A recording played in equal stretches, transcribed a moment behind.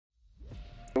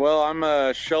Well, I'm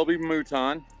a Shelby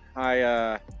Mouton.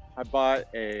 I bought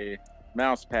a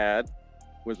mouse pad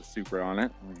with a SUPRA on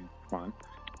it. I mean, come on.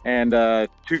 And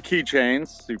two keychains,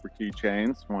 super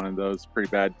keychains. One of those pretty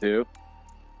bad too.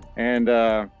 And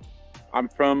I'm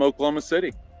from Oklahoma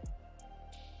City.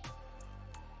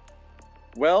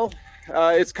 Well,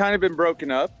 it's kind of been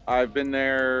broken up. I've been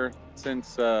there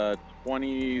since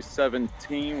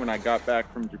 2017 when I got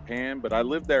back from Japan, but I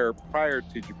lived there prior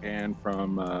to Japan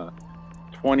from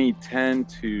 2010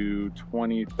 to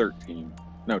 2013.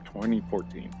 No,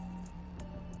 2014.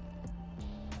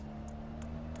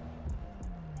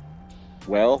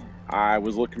 Well, I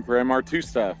was looking for MR2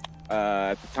 stuff.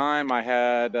 At the time, I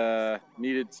had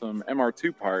needed some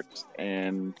MR2 parts,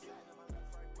 and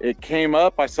it came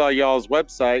up. I saw y'all's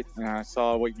website, and I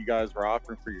saw what you guys were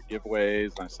offering for your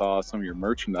giveaways, and I saw some of your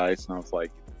merchandise, and I was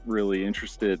like really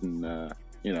interested in,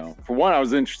 you know, for one, I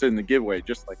was interested in the giveaway,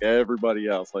 just like everybody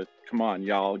else. Like, come on,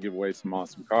 y'all give away some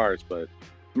awesome cars, but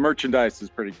the merchandise is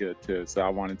pretty good too. So I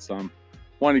wanted to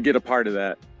get a part of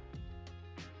that.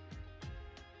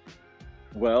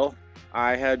 Well,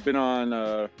 I had been on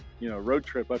a road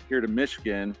trip up here to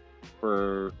Michigan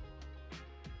for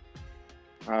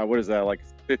what is that, like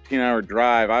a 15-hour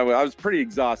drive. I was pretty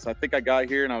exhausted. I think I got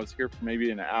here and I was here for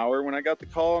maybe an hour when I got the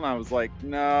call, and I was like,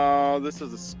 no, this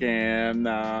is a scam.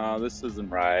 No, this isn't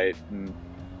right. And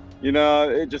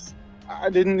I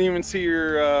didn't even see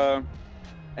your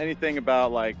anything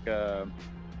about like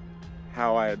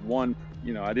how I had won.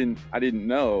 I didn't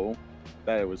know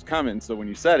that it was coming. So when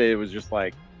you said it, it was just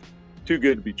like too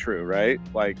good to be true, right?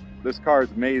 Like, this car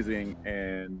is amazing,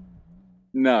 and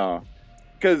no.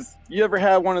 Because you ever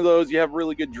had one of those, you have a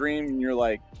really good dream and you're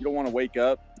like, you don't want to wake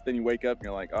up, but then you wake up and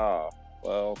you're like, oh,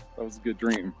 well, that was a good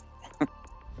dream.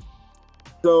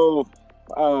 So,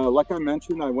 like I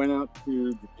mentioned, I went out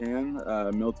to Japan.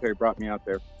 Military brought me out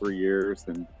there for 3 years,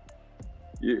 and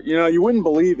you wouldn't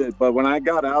believe it, but when I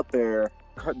got out there,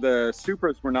 the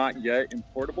Supras were not yet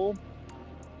importable.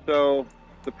 So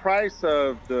the price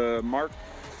of the Mark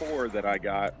IV that I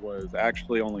got was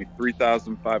actually only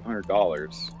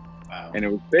 $3,500. Wow. And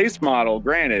it was base model,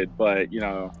 granted, but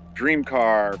dream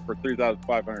car for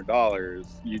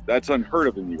 $3,500, that's unheard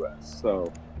of in the US.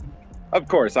 So of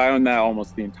course I owned that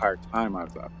almost the entire time I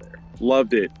was out there.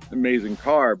 Loved it, amazing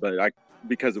car, but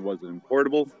because it wasn't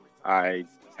importable, I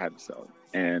had to sell it.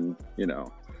 And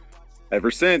ever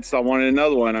since, I wanted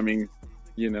another one. I mean,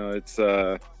 it's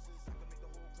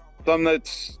something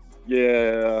that's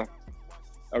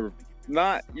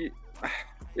not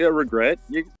a regret,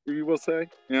 you will say.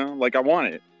 Like, I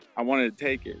wanted to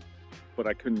take it, but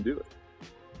I couldn't do it.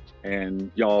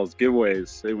 And y'all's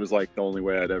giveaways, it was like the only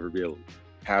way I'd ever be able to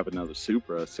have another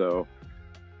Supra. So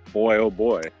boy, oh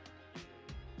boy.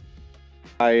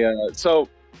 So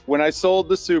when I sold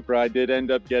the Supra, I did end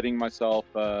up getting myself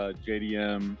a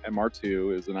JDM MR2. It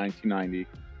was a 1990.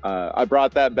 I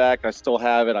brought that back. I still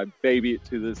have it. I baby it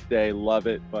to this day. Love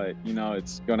it. But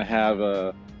it's gonna have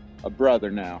a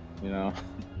brother now.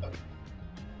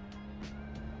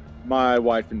 My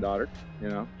wife and daughter.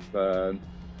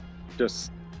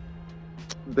 Just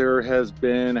there has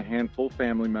been a handful of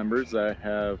family members that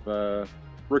have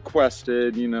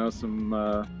requested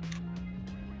some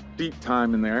deep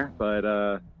time in there.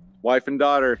 But wife and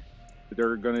daughter,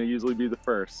 they're gonna usually be the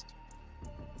first.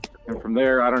 And from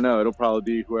there, I don't know, it'll probably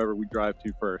be whoever we drive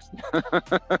to first.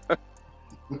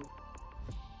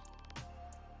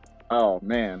 Oh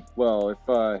man, well, if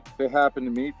it happened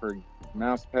to me for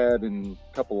mouse pad and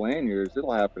a couple lanyards,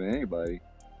 it'll happen to anybody.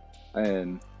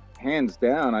 And hands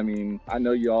down, I mean, I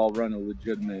know you all run a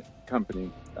legitimate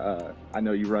company. I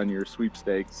know you run your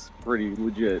sweepstakes pretty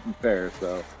legit and fair,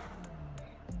 so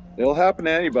it'll happen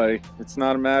to anybody. It's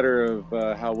not a matter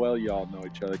of how well you all know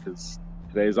each other, because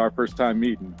today's our first time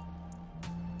meeting.